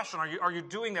fair question. Are you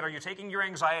doing that? Are you taking your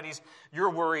anxieties,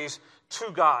 your worries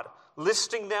to God,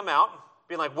 listing them out,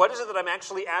 being like, what is it that I'm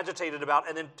actually agitated about,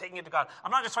 and then taking it to God?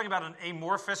 I'm not just talking about an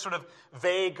amorphous, sort of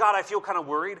vague, God, I feel kind of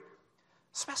worried.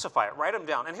 Specify it. Write them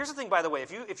down. And here's the thing, by the way.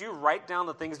 If you write down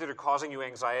the things that are causing you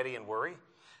anxiety and worry,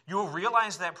 you will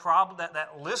realize that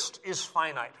that list is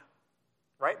finite,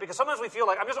 right? Because sometimes we feel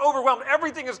like, I'm just overwhelmed.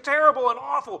 Everything is terrible and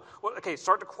awful. Well, okay,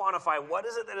 start to quantify. What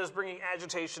is it that is bringing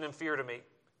agitation and fear to me?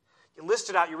 You list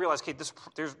it out. You realize, okay,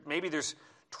 there's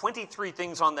 23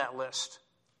 things on that list.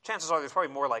 Chances are there's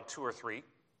probably more like 2 or 3. I'm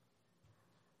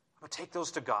going to take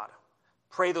those to God.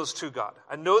 Pray those to God.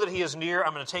 I know that he is near.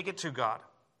 I'm going to take it to God.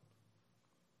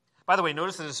 By the way,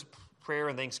 notice that it's prayer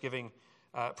and thanksgiving,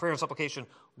 prayer and supplication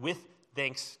with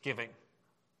thanksgiving.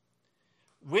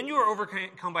 When you are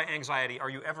overcome by anxiety, are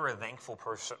you ever a thankful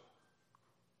person?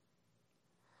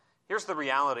 Here's the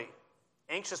reality.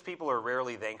 Anxious people are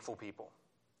rarely thankful people,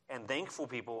 and thankful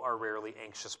people are rarely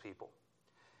anxious people.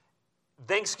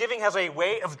 Thanksgiving has a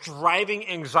way of driving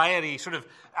anxiety sort of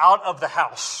out of the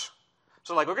house.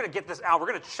 So like, we're going to get this out. We're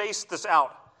going to chase this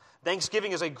out.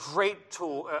 Thanksgiving is a great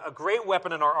tool, a great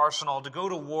weapon in our arsenal to go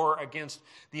to war against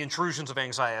the intrusions of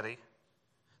anxiety.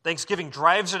 Thanksgiving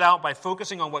drives it out by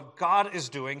focusing on what God is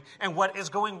doing and what is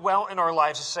going well in our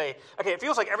lives to say, okay, it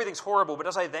feels like everything's horrible, but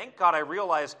as I thank God, I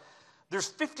realize there's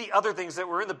 50 other things that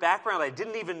were in the background I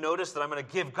didn't even notice that I'm going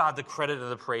to give God the credit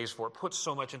and the praise for. It puts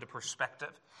so much into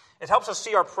perspective. It helps us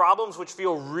see our problems, which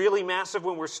feel really massive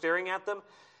when we're staring at them,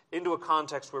 into a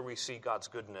context where we see God's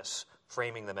goodness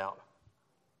framing them out.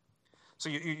 So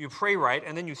you pray right,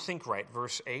 and then you think right.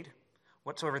 Verse 8,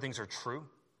 whatsoever things are true.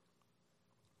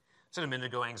 I said a minute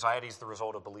ago, anxiety is the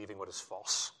result of believing what is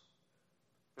false.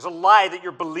 There's a lie that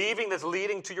you're believing that's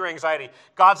leading to your anxiety.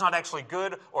 God's not actually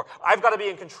good, or I've got to be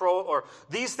in control, or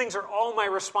these things are all my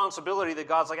responsibility, that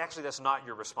God's like, actually, that's not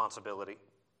your responsibility.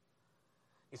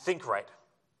 You think right.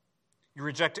 You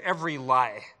reject every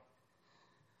lie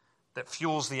that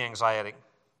fuels the anxiety.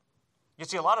 You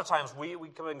see, a lot of times we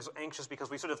become anxious because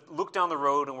we sort of look down the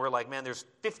road and we're like, man, there's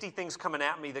 50 things coming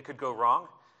at me that could go wrong.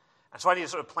 And so I need to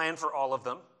sort of plan for all of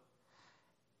them.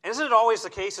 And isn't it always the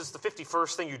case it's the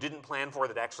 51st thing you didn't plan for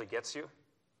that actually gets you?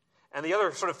 And the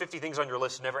other sort of 50 things on your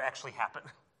list never actually happen.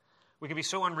 We can be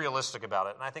so unrealistic about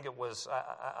it. And I think it was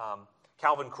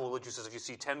Calvin Coolidge who says, if you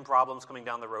see 10 problems coming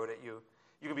down the road at you,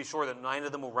 you can be sure that 9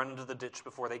 of them will run into the ditch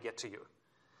before they get to you.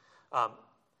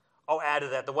 I'll add to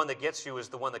that, the one that gets you is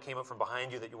the one that came up from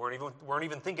behind you that you weren't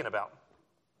even thinking about.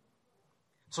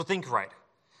 So think right.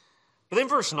 But then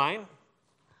verse 9,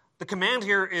 the command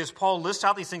here is Paul lists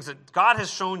out these things that God has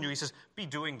shown you. He says, be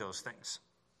doing those things.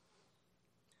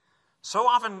 So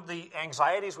often the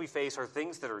anxieties we face are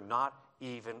things that are not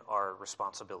even our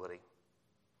responsibility.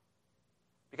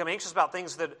 Become anxious about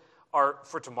things that are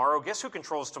for tomorrow. Guess who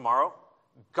controls tomorrow?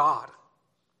 God.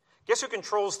 Guess who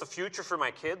controls the future for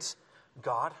my kids?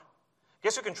 God.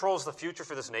 Guess who controls the future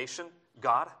for this nation?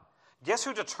 God. Guess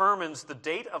who determines the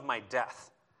date of my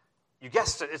death? You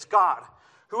guessed it, it's God.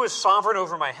 Who is sovereign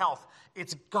over my health?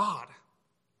 It's God.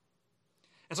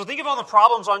 And so think of all the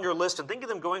problems on your list and think of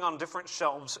them going on different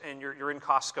shelves and you're in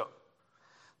Costco.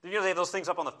 You know, they have those things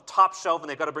up on the top shelf and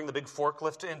they've got to bring the big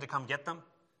forklift in to come get them.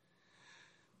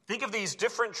 Think of these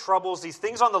different troubles, these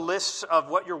things on the list of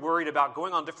what you're worried about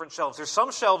going on different shelves. There's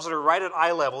some shelves that are right at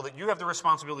eye level that you have the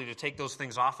responsibility to take those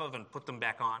things off of and put them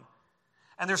back on.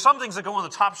 And there's some things that go on the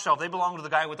top shelf. They belong to the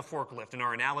guy with the forklift in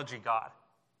our analogy, God.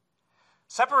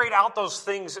 Separate out those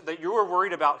things that you are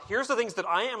worried about. Here's the things that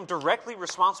I am directly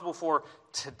responsible for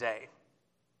today.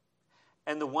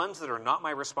 And the ones that are not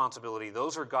my responsibility,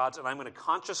 those are God's, and I'm going to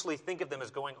consciously think of them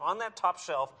as going on that top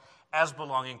shelf as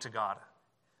belonging to God,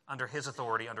 under His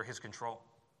authority, under His control.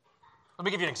 Let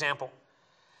me give you an example.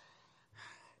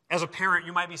 As a parent,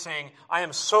 you might be saying, I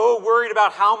am so worried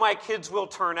about how my kids will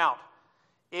turn out.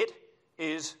 It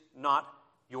is not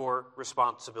your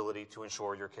responsibility to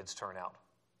ensure your kids turn out.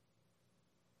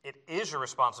 It is your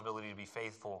responsibility to be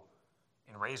faithful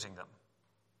in raising them.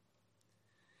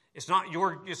 It's not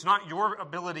your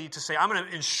ability to say, I'm going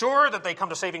to ensure that they come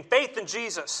to saving faith in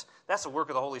Jesus. That's the work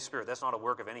of the Holy Spirit. That's not a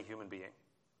work of any human being.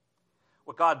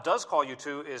 What God does call you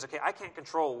to is, okay, I can't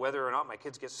control whether or not my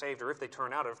kids get saved or if they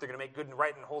turn out or if they're going to make good and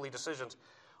right and holy decisions.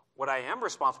 What I am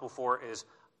responsible for is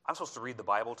I'm supposed to read the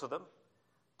Bible to them,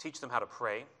 teach them how to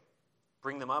pray,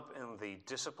 bring them up in the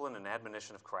discipline and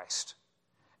admonition of Christ.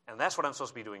 And that's what I'm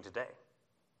supposed to be doing today.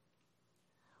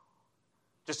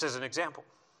 Just as an example.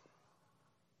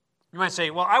 You might say,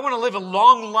 well, I want to live a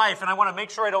long life and I want to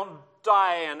make sure I don't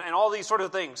die and all these sort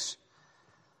of things.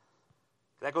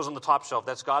 That goes on the top shelf.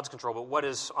 That's God's control. But what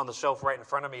is on the shelf right in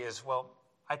front of me is, well,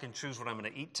 I can choose what I'm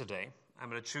going to eat today. I'm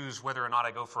going to choose whether or not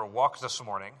I go for a walk this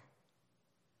morning.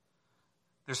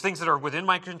 There's things that are within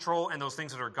my control and those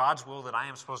things that are God's will that I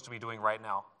am supposed to be doing right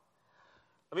now.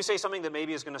 Let me say something that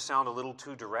maybe is going to sound a little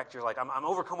too direct. You're like, I'm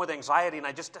overcome with anxiety, and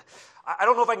I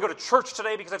don't know if I can go to church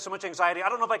today because I have so much anxiety. I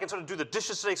don't know if I can sort of do the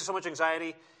dishes today because I have so much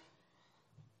anxiety.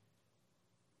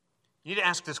 You need to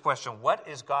ask this question: what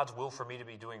is God's will for me to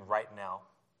be doing right now?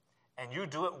 And you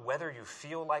do it whether you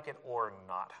feel like it or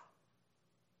not.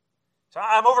 So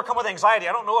I'm overcome with anxiety.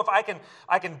 I don't know if I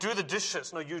can do the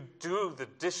dishes. No, you do the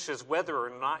dishes whether or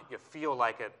not you feel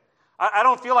like it. I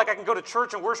don't feel like I can go to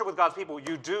church and worship with God's people.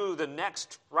 You do the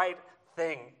next right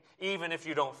thing, even if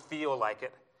you don't feel like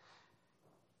it.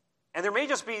 And there may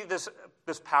just be this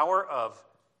power of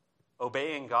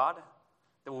obeying God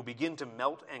that will begin to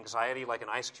melt anxiety like an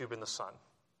ice cube in the sun.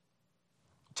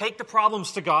 Take the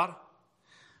problems to God.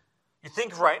 You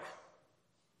think right.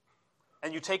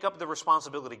 And you take up the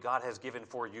responsibility God has given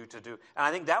for you to do. And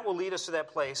I think that will lead us to that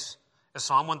place, as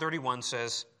Psalm 131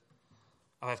 says,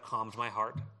 I have calmed my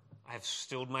heart. I have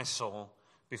stilled my soul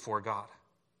before God.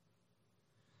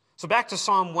 So back to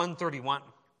Psalm 131.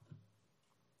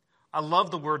 I love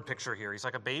the word picture here. He's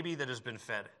like a baby that has been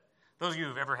fed. Those of you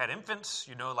who've ever had infants,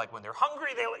 you know, like when they're hungry,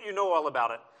 they let you know all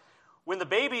about it. When the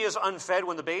baby is unfed,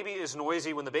 when the baby is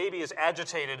noisy, when the baby is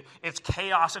agitated, it's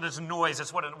chaos and it's noise.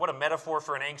 It's what a metaphor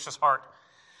for an anxious heart.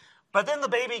 But then the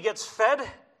baby gets fed,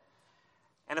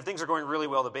 and if things are going really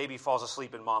well, the baby falls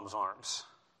asleep in mom's arms.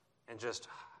 And just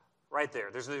right there.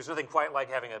 There's nothing quite like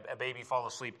having a baby fall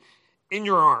asleep in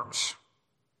your arms.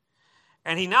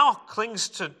 And he now clings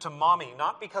to mommy,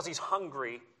 not because he's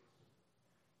hungry,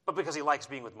 but because he likes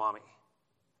being with mommy.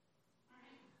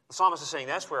 The psalmist is saying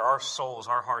that's where our souls,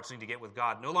 our hearts need to get with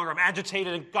God. No longer I'm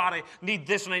agitated and God, I need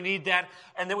this and I need that.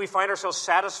 And then we find ourselves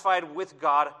satisfied with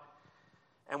God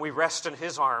and we rest in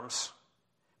His arms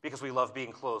because we love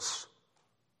being close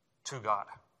to God.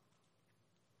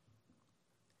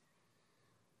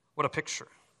 What a picture.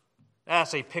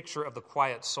 That's a picture of the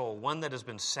quiet soul, one that has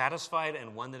been satisfied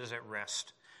and one that is at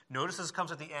rest. Notice this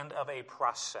comes at the end of a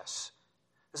process.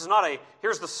 This is not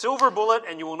here's the silver bullet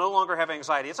and you will no longer have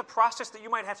anxiety. It's a process that you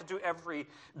might have to do every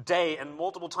day and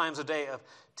multiple times a day of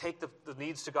take the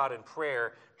needs to God in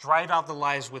prayer, drive out the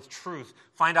lies with truth,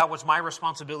 find out what's my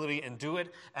responsibility and do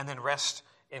it, and then rest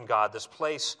in God, this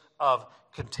place of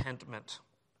contentment.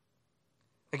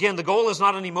 Again, the goal is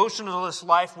not an emotionless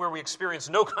life where we experience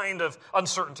no kind of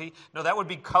uncertainty. No, that would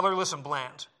be colorless and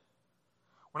bland.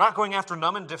 We're not going after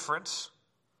numb indifference,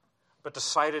 but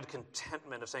decided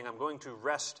contentment of saying, I'm going to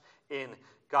rest in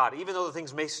God, even though the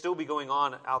things may still be going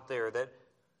on out there that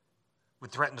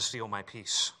would threaten to steal my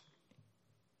peace.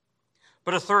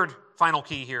 But a third, final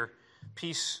key here,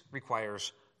 peace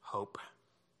requires hope.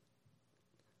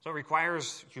 So it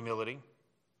requires humility,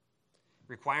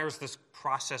 requires this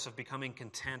process of becoming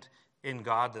content in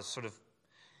God, this sort of,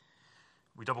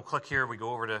 we double click here, we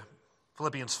go over to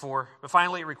Philippians 4, but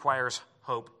finally it requires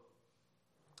hope.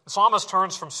 The psalmist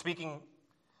turns from speaking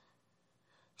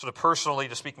sort of personally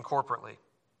to speaking corporately.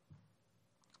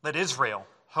 Let Israel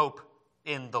hope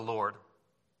in the Lord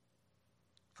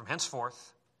from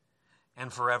henceforth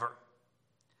and forever.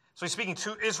 So he's speaking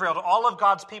to Israel, to all of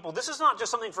God's people. This is not just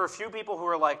something for a few people who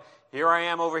are like, here I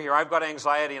am over here, I've got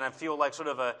anxiety, and I feel like sort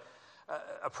of a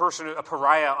person, a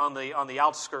pariah on the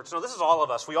outskirts. No, this is all of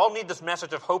us. We all need this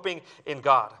message of hoping in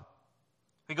God.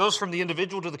 He goes from the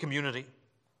individual to the community. He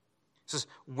says,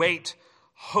 wait,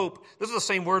 hope. This is the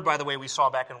same word, by the way, we saw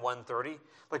back in 1:30.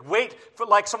 Like wait, for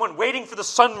like someone waiting for the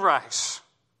sunrise.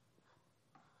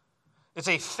 It's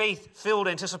a faith-filled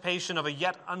anticipation of a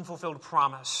yet unfulfilled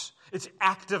promise. It's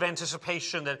active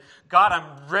anticipation that, God,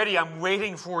 I'm ready, I'm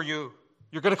waiting for you.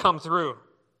 You're going to come through.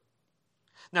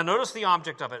 Now notice the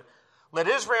object of it. Let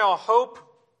Israel hope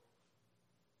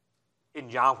in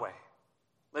Yahweh.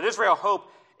 Let Israel hope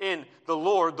in the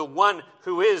Lord, the one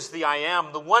who is the I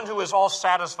am, the one who is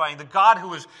all-satisfying, the God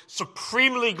who is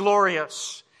supremely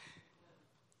glorious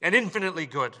and infinitely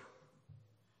good.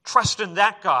 Trust in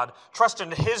that God. Trust in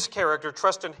His character.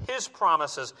 Trust in His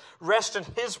promises. Rest in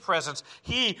His presence.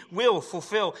 He will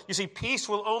fulfill. You see, peace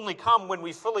will only come when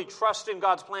we fully trust in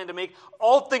God's plan to make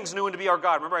all things new and to be our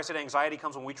God. Remember I said anxiety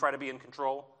comes when we try to be in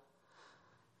control?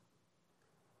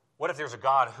 What if there's a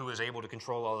God who is able to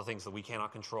control all the things that we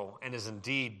cannot control and is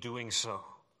indeed doing so,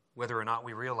 whether or not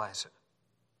we realize it?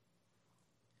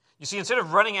 You see, instead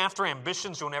of running after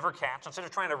ambitions you'll never catch, instead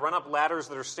of trying to run up ladders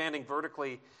that are standing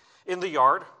vertically in the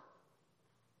yard,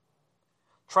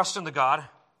 trust in the God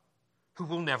who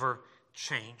will never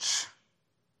change.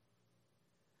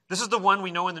 This is the one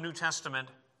we know in the New Testament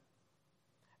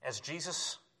as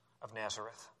Jesus of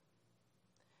Nazareth.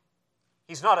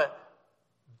 He's not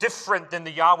different than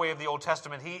the Yahweh of the Old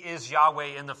Testament. He is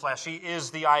Yahweh in the flesh. He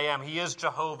is the I am. He is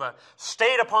Jehovah.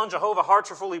 Stayed upon Jehovah, hearts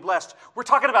are fully blessed. We're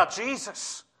talking about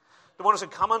Jesus, the one who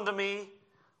said, come unto me,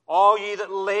 all ye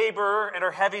that labor and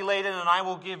are heavy laden, and I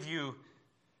will give you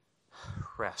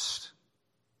rest.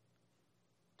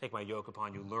 Take my yoke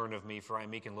upon you, learn of me, for I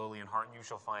am meek and lowly in heart, and you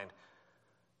shall find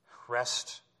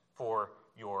rest for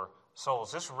your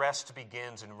souls. This rest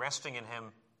begins in resting in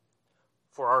Him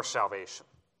for our salvation.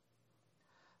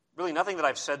 Really, nothing that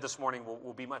I've said this morning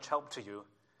will be much help to you.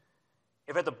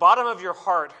 If at the bottom of your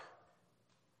heart,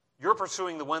 you're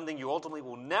pursuing the one thing you ultimately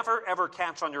will never, ever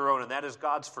catch on your own, and that is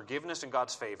God's forgiveness and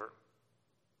God's favor.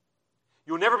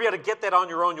 You'll never be able to get that on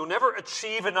your own. You'll never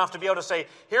achieve enough to be able to say,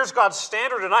 here's God's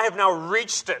standard, and I have now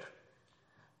reached it.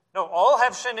 No, all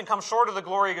have sinned and come short of the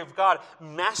glory of God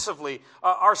massively.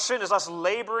 Our sin is us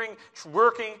laboring,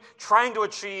 working, trying to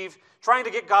achieve, trying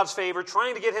to get God's favor,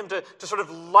 trying to get Him to sort of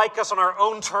like us on our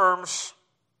own terms.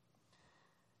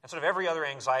 And sort of every other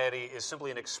anxiety is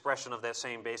simply an expression of that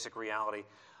same basic reality.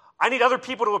 I need other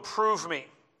people to approve me.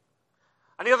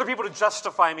 I need other people to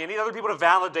justify me. I need other people to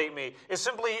validate me. It's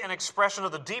simply an expression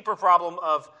of the deeper problem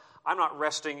of I'm not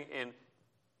resting in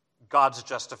God's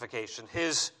justification,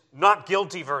 His not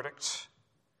guilty verdict.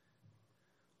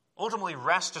 Ultimately,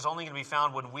 rest is only going to be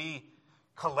found when we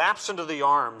collapse into the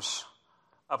arms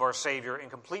of our Savior in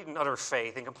complete and utter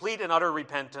faith, in complete and utter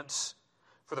repentance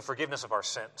for the forgiveness of our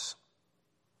sins.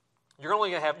 You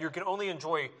can only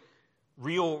enjoy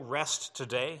real rest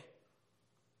today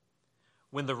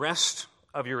when the rest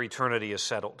of your eternity is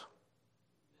settled.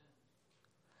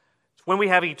 It's when we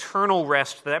have eternal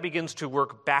rest that begins to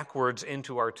work backwards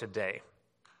into our today.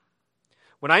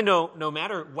 When I know no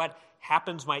matter what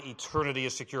happens, my eternity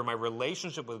is secure, my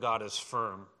relationship with God is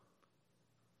firm,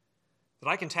 that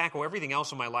I can tackle everything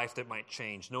else in my life that might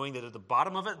change, knowing that at the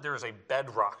bottom of it there is a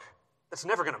bedrock that's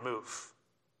never going to move.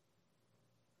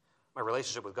 My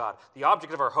relationship with God. The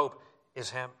object of our hope is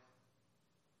Him.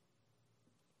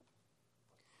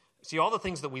 See, all the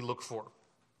things that we look for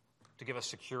to give us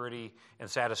security and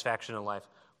satisfaction in life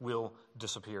will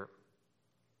disappear.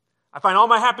 I find all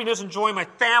my happiness and joy in my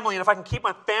family, and if I can keep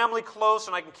my family close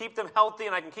and I can keep them healthy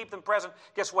and I can keep them present,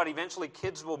 guess what? Eventually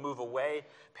kids will move away,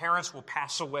 parents will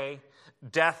pass away,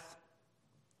 death,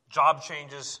 job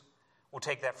changes will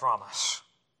take that from us.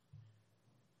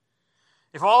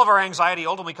 if all of our anxiety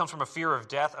ultimately comes from a fear of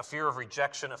death, a fear of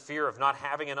rejection, a fear of not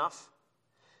having enough,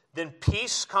 then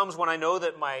peace comes when I know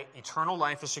that my eternal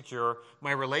life is secure,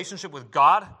 my relationship with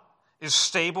God is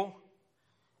stable,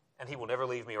 and He will never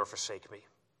leave me or forsake me.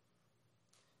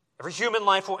 Every human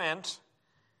life will end.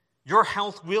 Your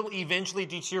health will eventually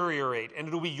deteriorate, and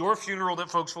it will be your funeral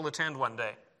that folks will attend one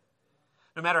day.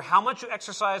 No matter how much you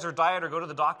exercise or diet or go to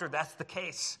the doctor, that's the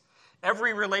case.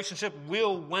 Every relationship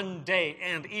will one day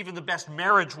end. Even the best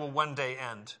marriage will one day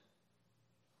end.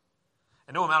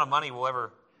 And no amount of money will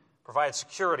ever provide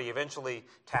security. Eventually,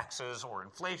 taxes or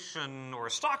inflation or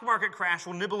a stock market crash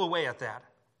will nibble away at that.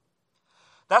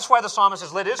 That's why the psalmist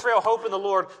says, let Israel hope in the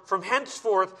Lord from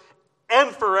henceforth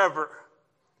and forever.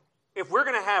 If we're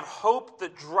going to have hope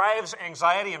that drives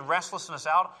anxiety and restlessness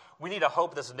out, we need a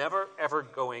hope that's never, ever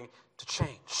going to change.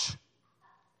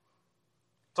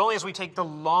 It's only as we take the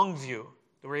long view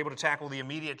that we're able to tackle the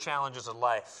immediate challenges of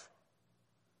life.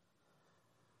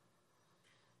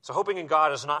 So hoping in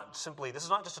God is not simply, this is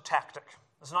not just a tactic.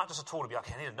 This is not just a tool to be,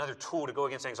 okay, I need another tool to go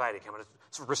against anxiety. I'm going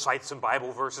to recite some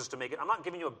Bible verses to make it. I'm not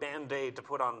giving you a Band-Aid to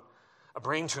put on a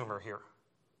brain tumor here.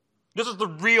 This is the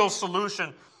real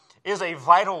solution, is a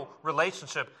vital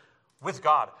relationship with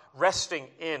God, resting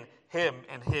in Him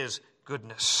and His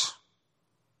goodness.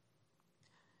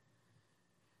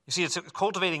 You see, it's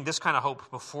cultivating this kind of hope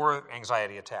before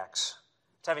anxiety attacks.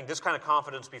 It's having this kind of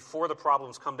confidence before the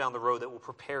problems come down the road that will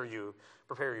prepare you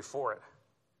for it.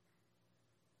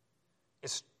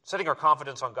 It's setting our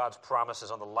confidence on God's promises,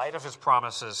 on the light of His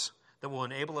promises that will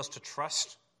enable us to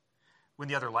trust when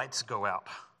the other lights go out.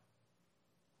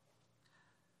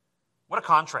 What a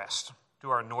contrast to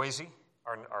our noisy,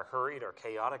 our hurried, our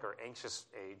chaotic, our anxious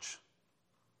age.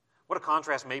 What a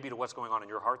contrast maybe to what's going on in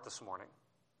your heart this morning.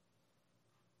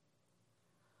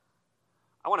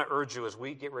 I want to urge you as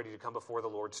we get ready to come before the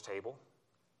Lord's table,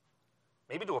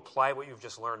 maybe to apply what you've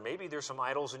just learned. Maybe there's some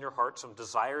idols in your heart, some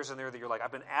desires in there that you're like,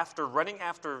 I've been running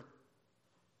after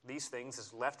these things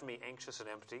has left me anxious and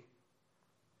empty.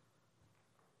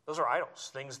 Those are idols,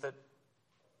 things that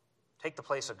take the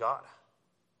place of God.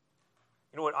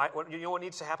 You know what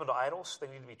needs to happen to idols? They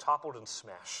need to be toppled and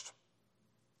smashed.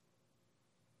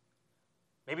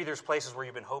 Maybe there's places where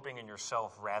you've been hoping in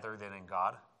yourself rather than in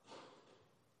God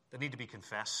that need to be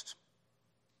confessed.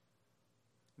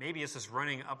 Maybe it's this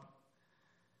running up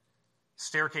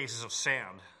staircases of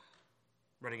sand,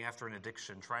 running after an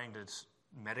addiction, trying to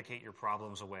medicate your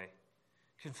problems away.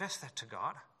 Confess that to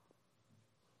God.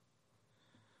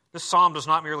 This psalm does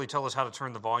not merely tell us how to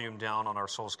turn the volume down on our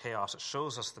soul's chaos. It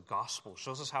shows us the gospel,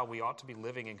 shows us how we ought to be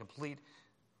living in complete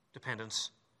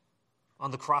dependence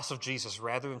on the cross of Jesus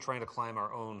rather than trying to climb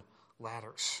our own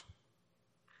ladders.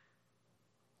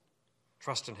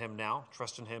 Trust in Him now,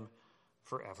 trust in Him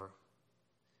forever.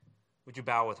 Would you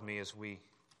bow with me as we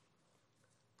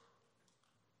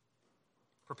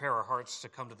prepare our hearts to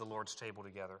come to the Lord's table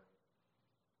together?